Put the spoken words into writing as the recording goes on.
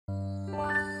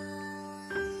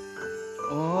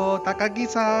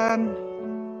Takagi-san.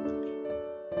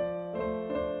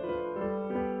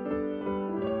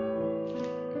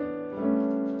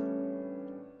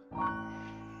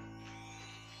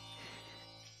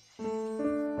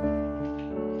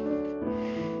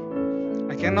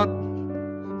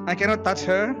 I cannot touch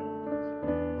her.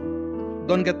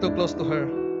 Don't get too close to her.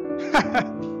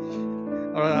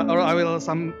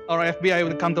 or FBI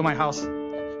will come to my house. Oh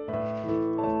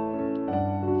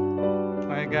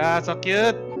my god, so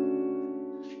cute.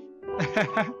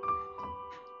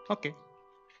 Okay.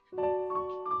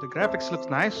 The graphics looks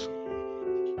nice.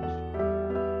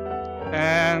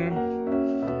 And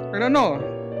I don't know.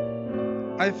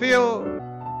 I feel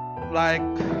like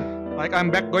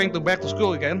I'm going back to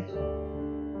school again.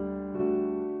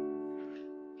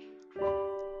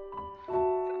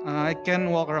 I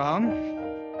can walk around.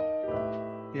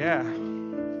 Yeah.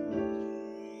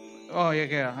 Oh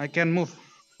yeah, I can move.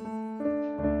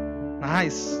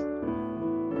 Nice.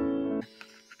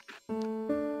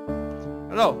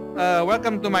 Hello,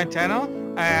 welcome to my channel,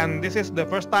 and this is the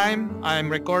first time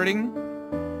I'm recording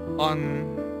on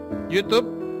YouTube.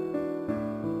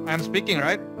 I'm speaking,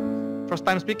 right? First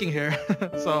time speaking here,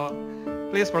 so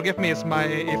please forgive me if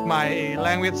my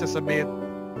language is a bit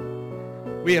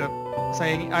weird.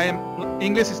 Saying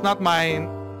English is not my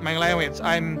language.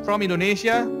 I'm from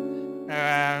Indonesia,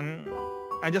 and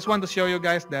I just want to show you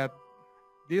guys that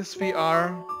this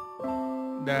VR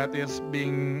that is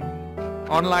being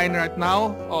online right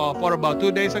now for about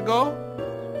 2 days ago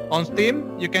on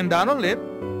Steam. You can download it.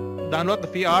 Download the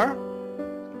VR.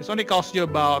 It's only costs you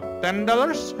about $10,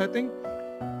 I think.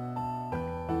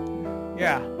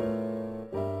 Yeah,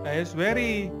 it's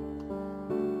very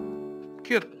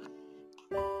cute.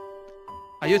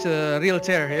 I use a real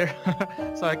chair here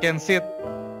so I can sit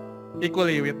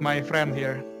equally with my friend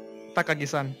here,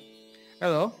 Takagi-san.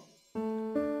 Hello.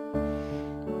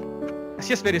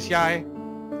 She's very shy,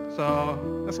 so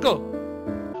let's go.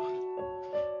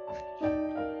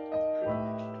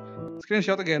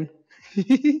 Screenshot again.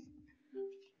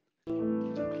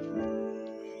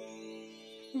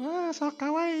 Wow, so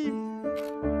kawaii.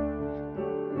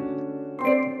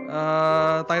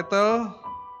 Title.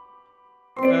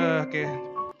 Okay.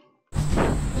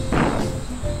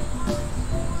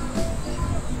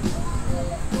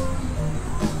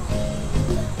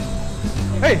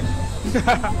 Hey.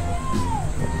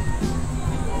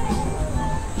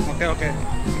 Okay.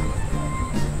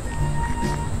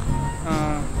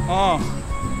 Oh,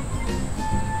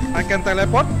 I can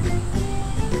teleport.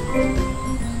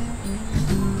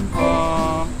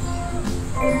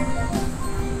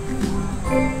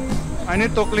 I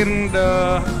need to clean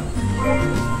the.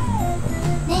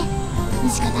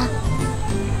 Nishikata.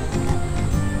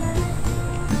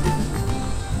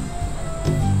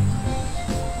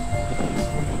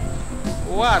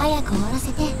 What?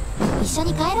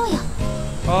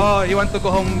 Oh, you want to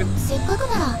go home with...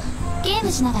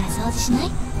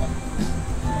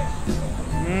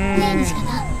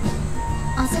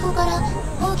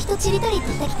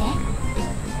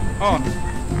 Oh.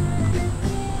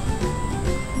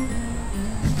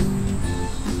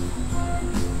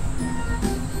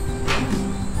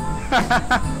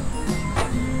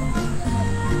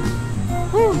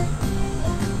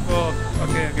 Oh,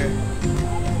 okay.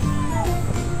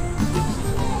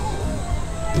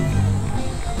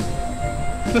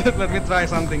 Let me try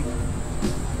something.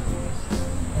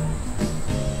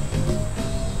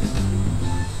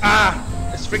 Ah!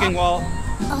 It's freaking wall.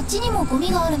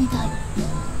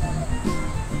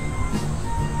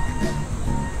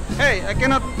 Hey, I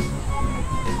cannot...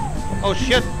 Oh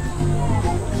shit!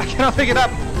 I cannot pick it up!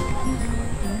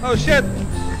 Oh shit!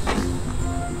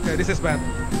 Okay, this is bad.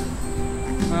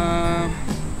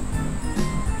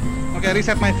 Okay,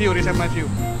 reset my view.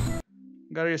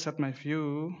 Gotta reset my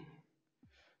view.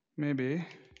 Maybe.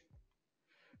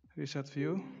 Reset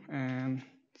view and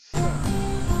start.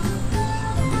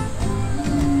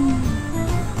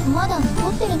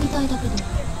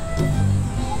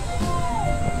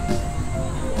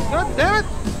 God damn it!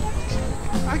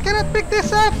 I cannot pick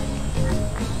this up!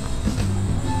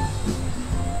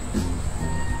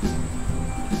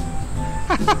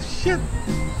 Shit!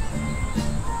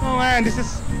 Oh man, this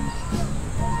is...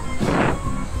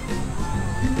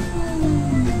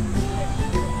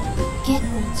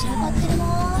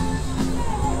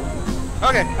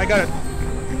 Okay, I got it.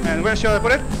 And where shall I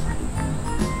put it?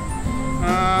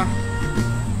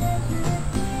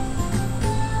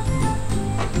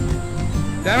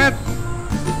 Damn it!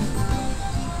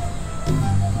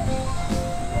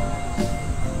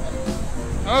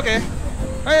 Okay.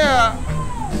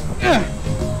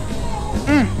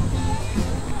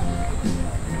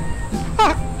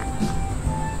 Fuck!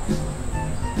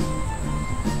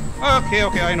 Okay,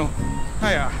 okay, I know.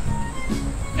 Hiya.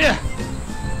 Yeah.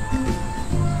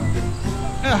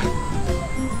 Yeah.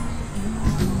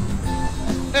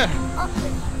 Yeah.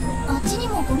 あっちに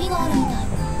もゴミがあるみたい。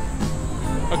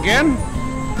 Again?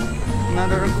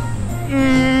 Another.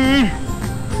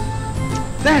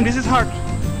 Damn, this is hard.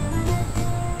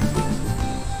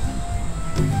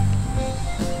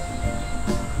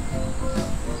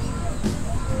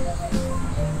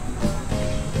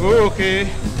 Oh, okay.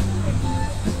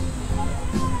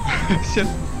 Shit.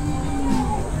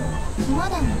 ま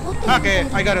だ残ってる。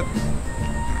 Okay, I got it.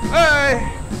 Hey.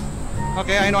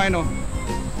 Okay, I know, I know.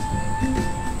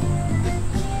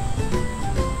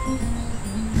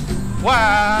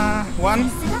 Wow, one. さ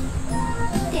すが。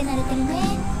手慣れてる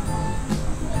ね。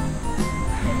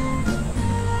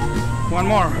 One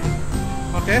more.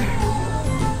 Okay.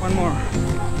 One more.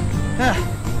 Ah.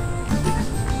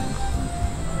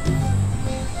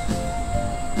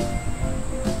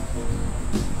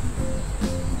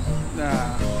 Ah.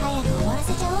 早く終わら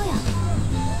せちゃおうよ。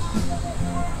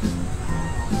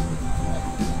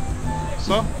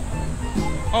 So?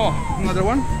 Oh, another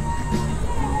one?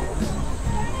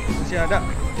 Masih ada.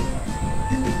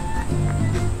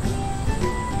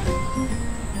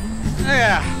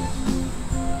 Yeah.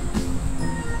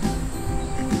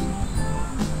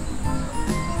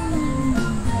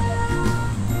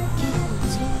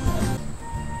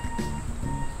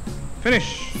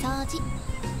 Finish. 掃除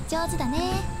上手だ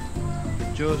ね。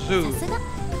 Jōzu. さすが。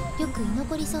よく居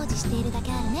残り掃除しているだ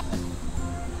けあるね。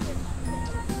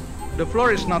 The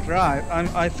floor is not right.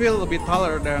 I feel a bit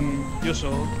taller than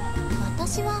usual.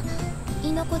 私は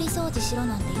居残り掃除しろ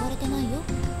なんて言われてないよ。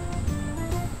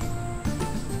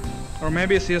 Or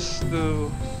maybe she's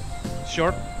too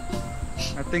short.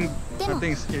 I think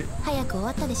it's, 早く終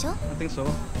わったでしょ。 I think so.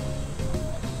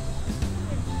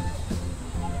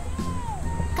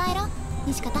 帰ろう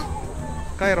西方。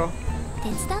 Cairo. 手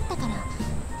伝ったから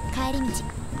帰り道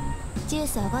ジュー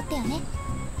スおごってよね。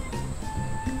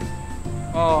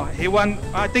 Oh,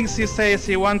 I think she says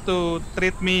he want to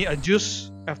treat me a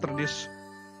juice after this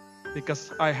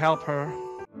because I help her.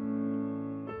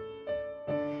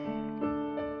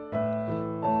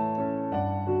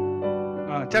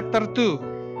 Chapter 2.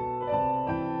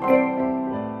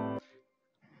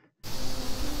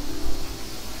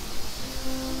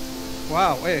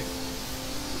 Wow, eh.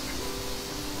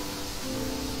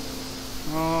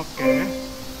 Okay.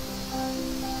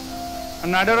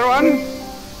 Another one?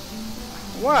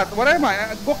 What? What am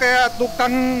I? Gue kayak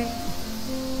tukang.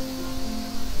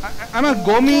 I'm a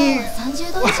gomi.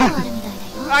 30度以上あるみたい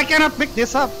だよ。 I cannot pick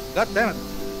this up. God damn it.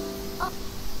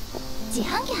 自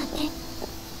販機発見。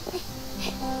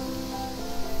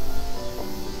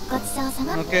ごちそうさ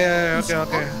ま。 Okay, okay,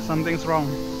 okay. Something's wrong.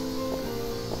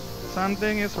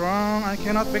 Something is wrong. I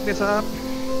cannot pick this up.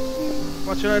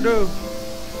 What should I do?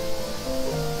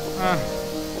 Ah.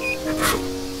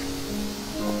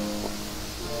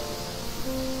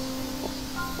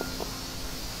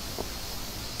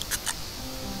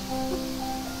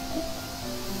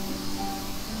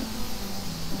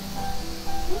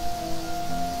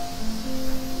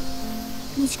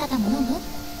 Nishikataも飲む?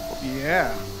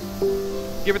 Yeah.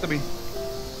 Give it to me.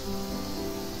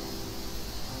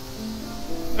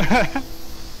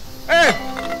 Hey!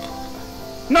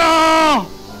 No!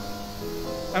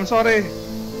 I'm sorry.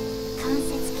 関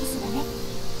節キスだね。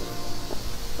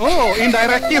 Oh,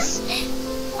 indirect kiss.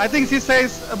 I think she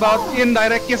says about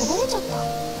indirect kiss. 溺れちゃった。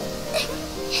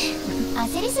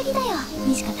焦りすぎだよ、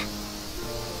西方。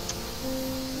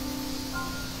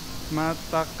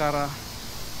Mata Kara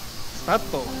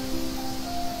Stato.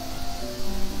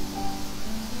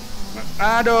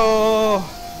 Aduh.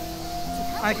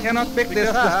 I cannot pick this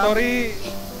up. The story.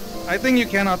 I think you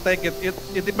cannot take it.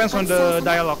 It depends on the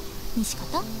dialogue. 西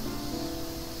方?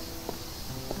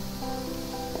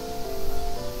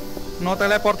 No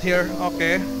teleport here.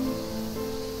 Okay.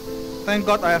 Thank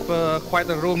God I have quite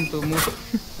a room to move.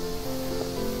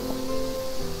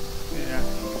 Yeah.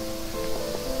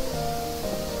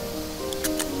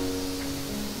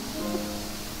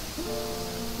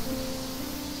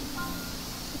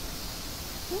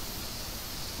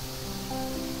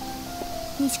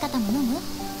 Nishikataも飲む?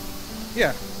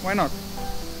 Yeah, why not?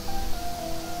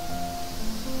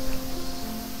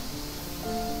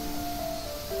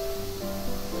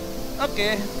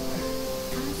 Okay.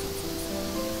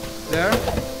 There,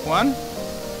 one.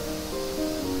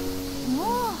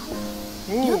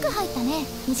 おお、よく入ったね、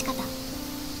西方。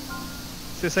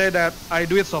 She said that I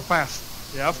do it so fast.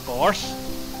 Yeah, of course.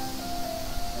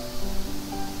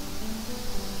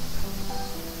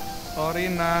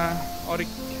 Orina,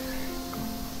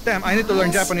 Damn, I need to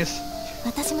learn Japanese.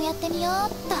 私もやってみよ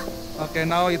うっと。 Okay,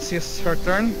 now it's her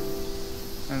turn.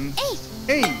 And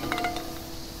hey!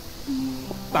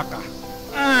 Baka.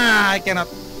 I cannot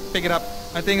pick it up.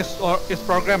 I think it's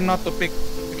programmed not to pick.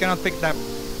 You cannot pick that.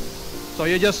 So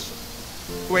you just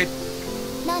wait.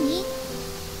 何？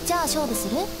じゃあ勝負す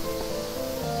る？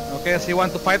 Okay, so you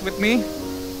want to fight with me?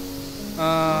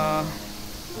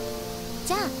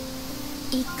 じゃあ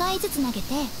1回ずつ投げて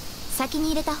先に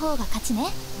入れた方が勝ち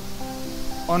ね。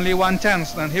 Only one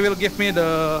chance, and he will give me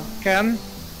the can.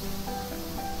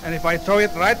 And if I throw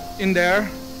it right in there,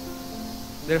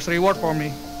 there's reward for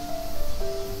me.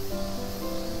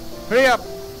 Hurry up!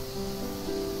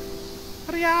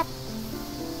 Hurry up!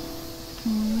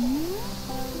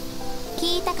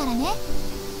 聞いたからね。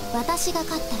私が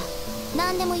勝ったら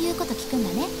何でも言うこと聞くんだ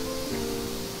ね。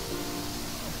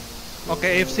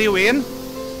 Okay, if she win,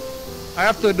 I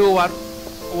have to do what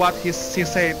she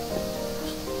said.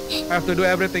 I have to do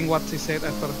everything what she said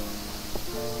after.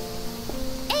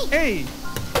 Hey!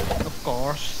 Of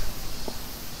course.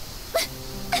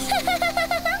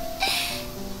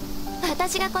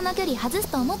 私がこの距離外す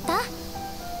と思った？は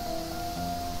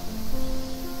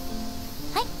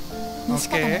い、西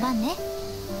方の番ね。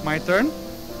 My turn?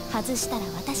 外したら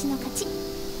私の勝ち。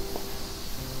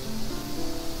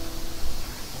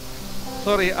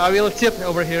 Sorry, I will cheat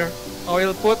over here. I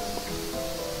will put...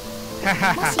 も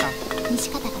し西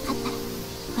方が勝った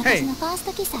ら私のファース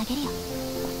トキスあげるよ。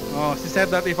 Oh, she said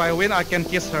that if I win, I can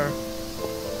kiss her.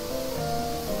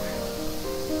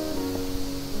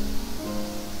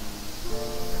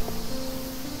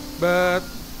 But...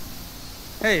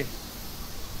 Hey.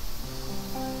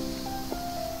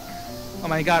 Oh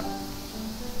my god.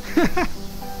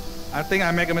 I think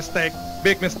I make a mistake.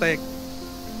 Big mistake.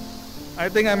 I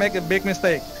think I make a big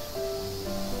mistake.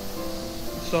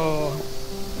 So...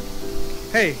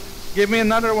 Hey, give me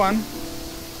another one.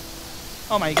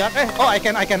 Oh my god. Hey, oh, I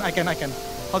can.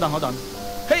 Hold on.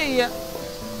 Hey!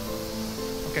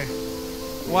 Okay.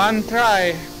 One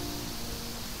try.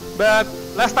 But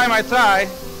last time I tried,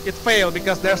 it failed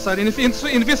because there's an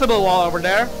invisible wall over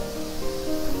there.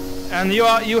 And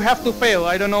you have to fail.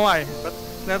 I don't know why. But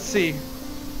let's see.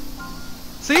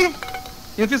 See?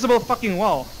 Invisible fucking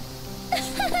wall.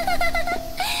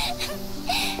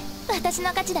 私の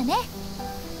勝ちだね。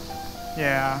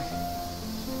 Yeah.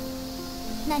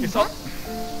 何か？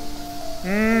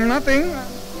 Nothing.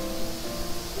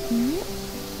 うん？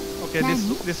 Okay,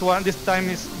 this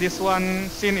one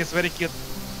scene is very cute.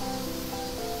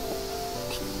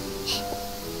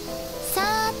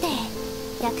 さーて、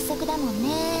約束だもんね。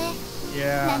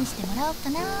 Yeah. 何してもらおうか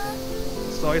な。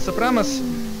 So it's a promise.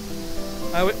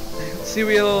 She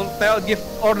will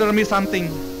order me something.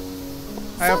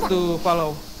 I have to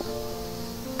follow.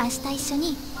 明日一緒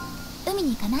に海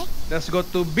に行かない？ Let's go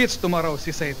to beach tomorrow,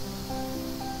 she said.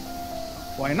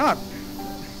 Why not?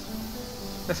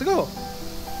 Let's go.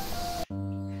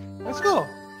 Let's go.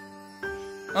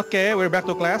 Okay, we're back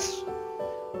to class.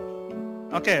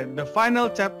 Okay, the final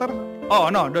chapter. Oh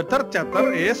no, the third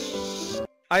chapter is...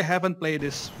 I haven't played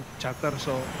this chapter,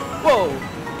 so... Whoa!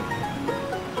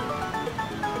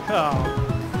 Oh.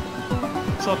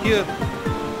 So cute.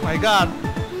 My god.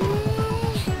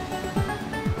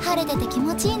 晴れてて気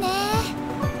持ちいいね。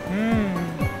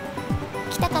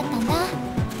来たかったんだ、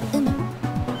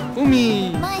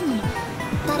海。前に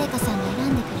誰かさんが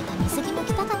選んでくれた水着も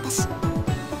着たかったし。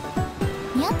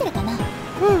似合ってるかな？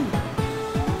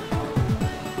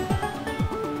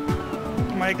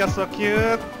 My god, so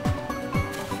cute.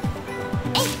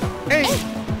 Hey!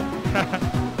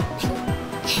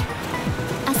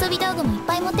 遊び道具もいっ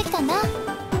ぱい持ってきたんだ。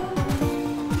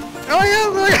 Oh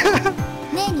yeah!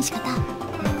 ねえ西方。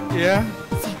 Yeah?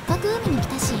 せっかく海に来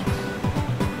たし、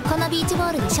このビーチボ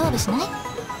ールで勝負しない？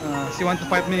 She wants to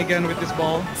fight me again with this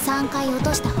ball. 3回落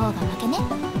とした方が負けね。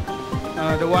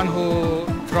 The one who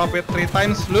drop it 3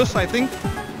 times lose, I think.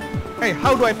 Hey,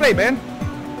 how do I play, Ben?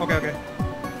 Okay.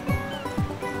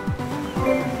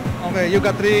 Okay, you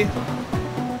got 3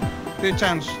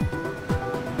 chance.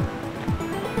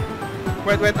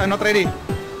 Wait, I'm not ready.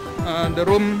 The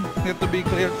room need to be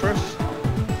cleared first.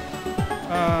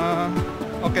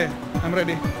 Okay, I'm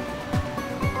ready.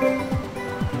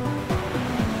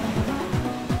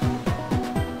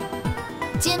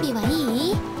 準備はい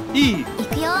い？いい。行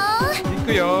くよ。行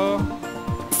くよ。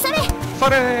それ。そ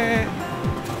れ。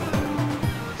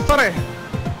それ。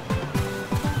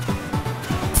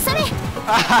それ。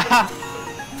あ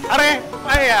れ、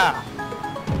あれや。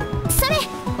それ。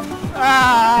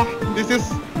This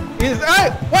is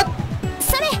what?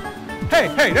 それ。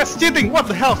Hey, that's cheating. What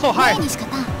the hell? So high. 西方。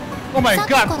Oh my god. さっ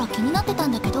きから気になってた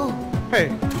んだけど、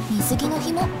Hey. 水着の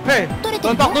紐 Hey. 取れて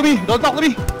る Don't talk to me. Don't talk to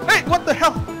me. Hey, what the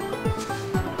hell?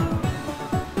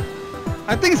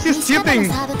 I think she's 西方の cheating.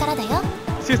 サーブからだよ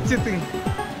She's cheating.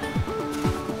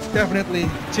 Definitely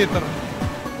cheater.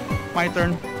 My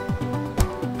turn.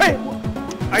 Hey,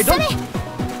 I そ don't. れ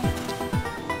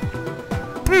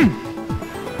Hmm.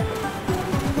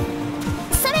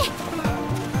 それ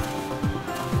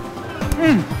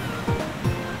Hmm.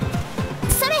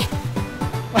 それ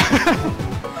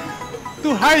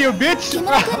Too high, you bitch. 木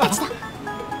村君たちだ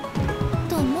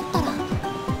と思ったら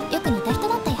よく似た人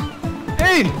だったや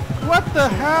Hey, what the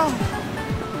hell?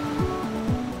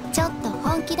 ちょっと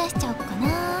本気出しちゃおうか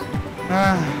な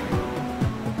Ah.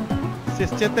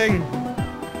 She's cheating.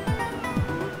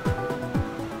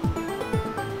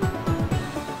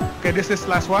 Okay, this is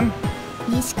last one.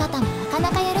 西方もなかな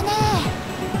かやるね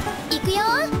いくよ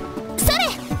それ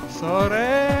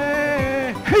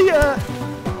Sorry. Hey.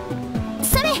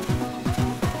 それ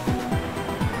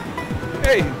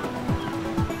Hey.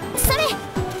 それ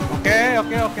Okay,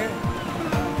 okay, okay.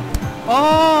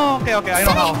 Oh, okay, okay. I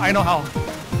know how. I know how.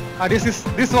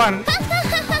 This one.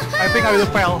 I think I will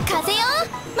fail. 風よ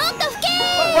もっと吹け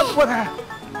What?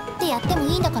 ってやっても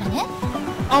いいんだからね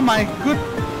Oh my good.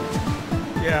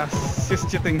 Yes, she's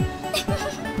cheating.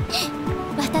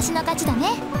 私の勝ちだね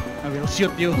I will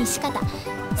shoot you. 西方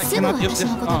すぐ私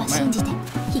のことは信じて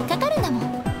引っかかるんだも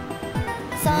ん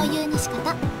そういう西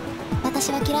方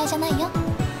私は嫌いじゃないよ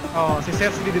Oh, she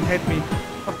said she didn't hate me.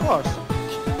 Of course.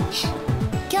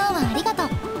 今日はありがとう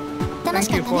楽し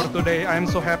Thank か you った for ね today. I'm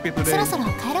so happy そ today. ろそろ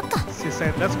帰ろっか She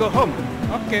said, let's go home.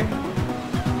 Okay.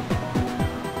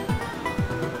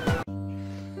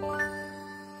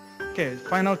 Okay,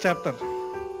 final chapter.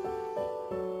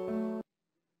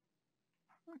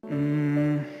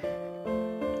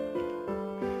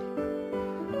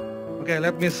 Okay,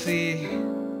 let me see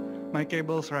my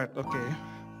cables right. Okay.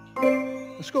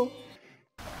 Let's go.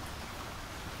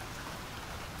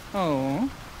 Oh.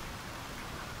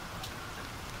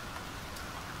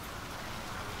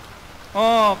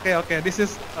 Oh, okay, okay. This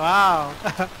is wow.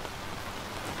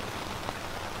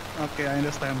 Okay, I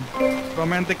understand.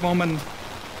 Romantic moment.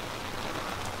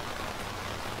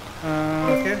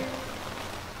 Okay.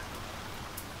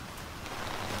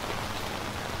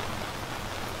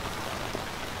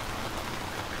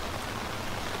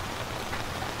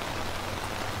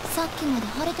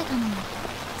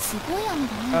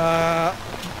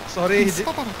 Sorry,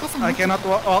 I cannot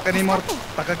walk anymore,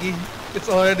 Takagi. It's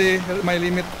already my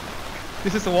limit.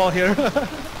 This is a wall here.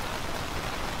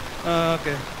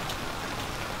 Okay.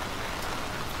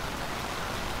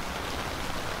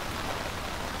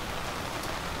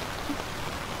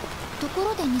 とこ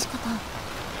ろで西方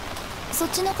そっ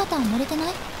ちの肩は濡れてな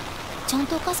い？ちゃん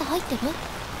と傘入ってる？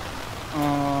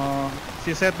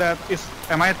 She said that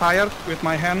am I tired with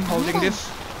my hand holding this?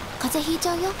 風邪ひいち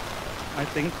ゃうよ。 I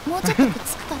think. もうちょっとくっ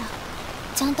つくから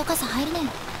ちゃんと傘入りね。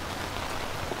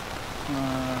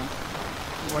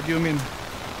What do you mean?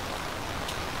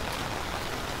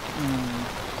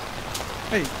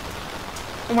 Hey.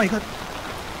 Oh my god.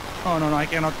 Oh no, I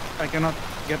cannot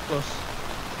get close.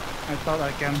 I thought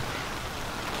I can.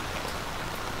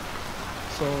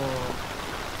 So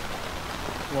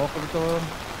walk a little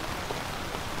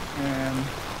and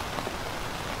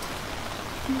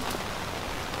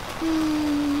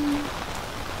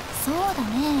そうだ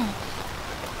ね。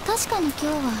確かに今日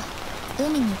は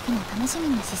海に行くの楽しみ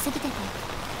にしすぎてて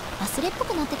忘れっぽ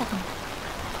くなってたかも。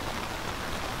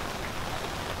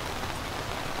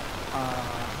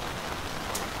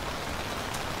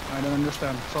I don't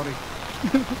understand. Sorry.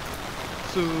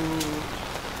 So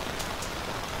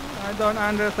I don't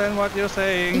understand what you're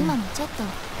saying. 今もちょっと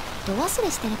ど忘れ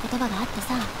してる言葉があって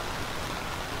さ。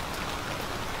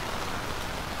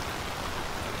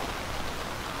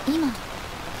今2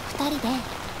人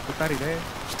で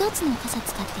一つの傘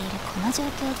使っているこの状況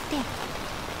って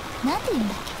なんて言うん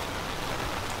だっ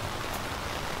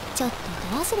け？ちょっと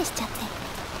ど忘れしちゃって。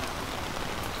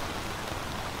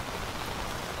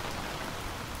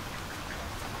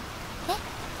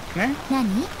ね？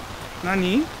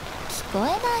何？聞こえな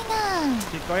いな。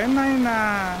聞こえない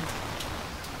な。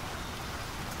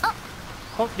あ、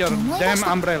Hold your damn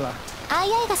umbrella. あ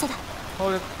いあい傘だ。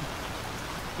Hold it.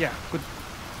 Yeah, good.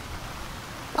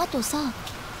 あとさ、あ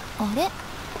れ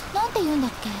なんて言うんだ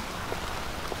っけ？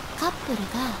カップル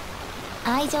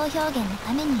が愛情表現の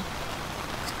ために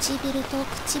唇と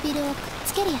唇をくっ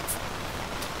つけるやつ。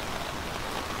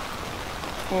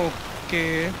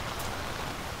Okay.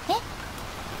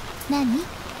 何？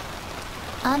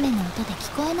雨の音で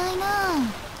聞こえないな。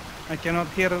I cannot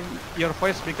hear your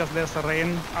voice because there's a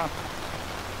rain up.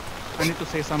 I need to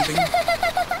say something.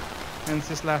 And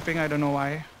she's laughing, I don't know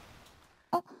why.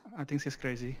 I think she's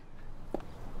crazy.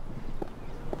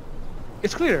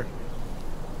 It's clear.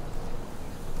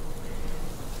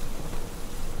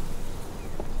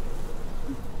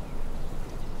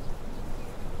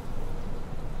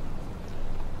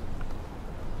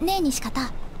 Nishikata.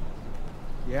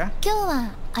 Yeah? 今日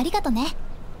はありがとね。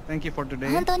 Thank you for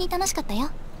today. 本当に楽しかった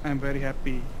よ。 I'm very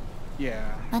happy. Yeah.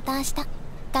 また明日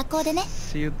学校でね。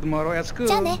 See you tomorrow at school.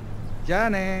 じゃあね。じゃあ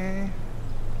ね。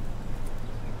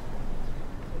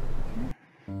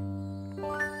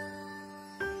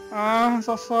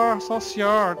So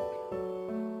short.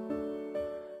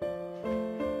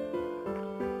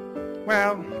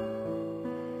 Well,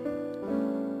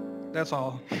 that's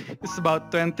all. It's about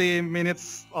 20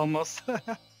 minutes almost.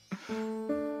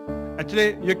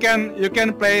 Actually, you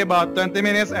can play about 20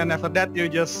 minutes, and after that you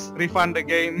just refund the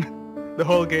game, the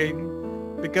whole game,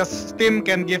 because Steam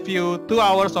can give you 2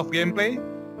 hours of gameplay,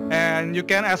 and you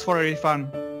can ask for a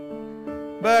refund.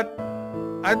 But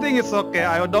I think it's okay.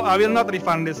 I will not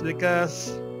refund this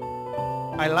because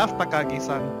I love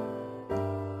Takagi-san.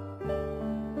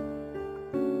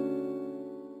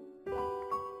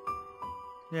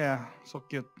 Yeah, so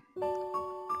cute.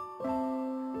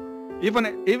 Even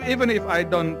if I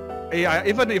don't,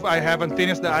 even if I haven't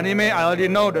finished the anime, I already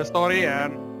know the story,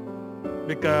 and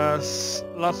because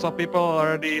lots of people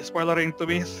already spoiling it to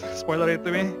me.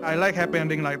 I like happy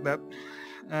ending like that,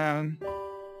 and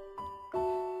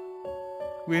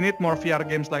we need more VR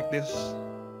games like this.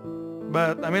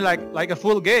 But I mean, like a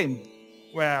full game,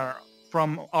 where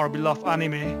from our beloved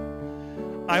anime.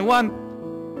 I want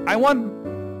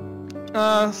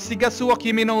Shigatsu wa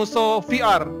Kimi no Uso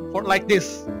VR for like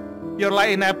this, Your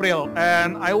Light in April,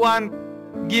 and I want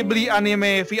Ghibli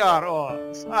anime VR.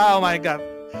 Oh my god,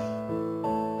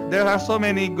 there are so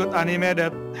many good anime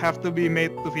that have to be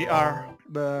made to VR.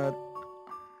 But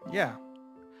yeah,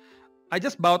 I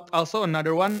just bought also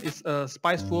another one. It's a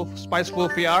Spiceful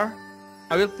VR.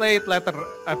 I will play it later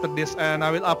after this, and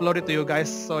I will upload it to you guys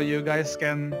so you guys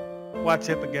can watch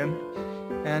it again.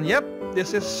 And yep,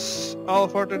 this is all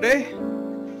for today.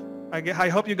 I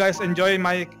hope you guys enjoy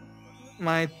my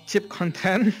cheap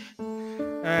content,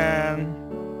 and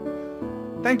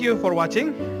thank you for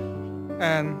watching,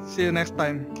 and see you next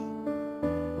time.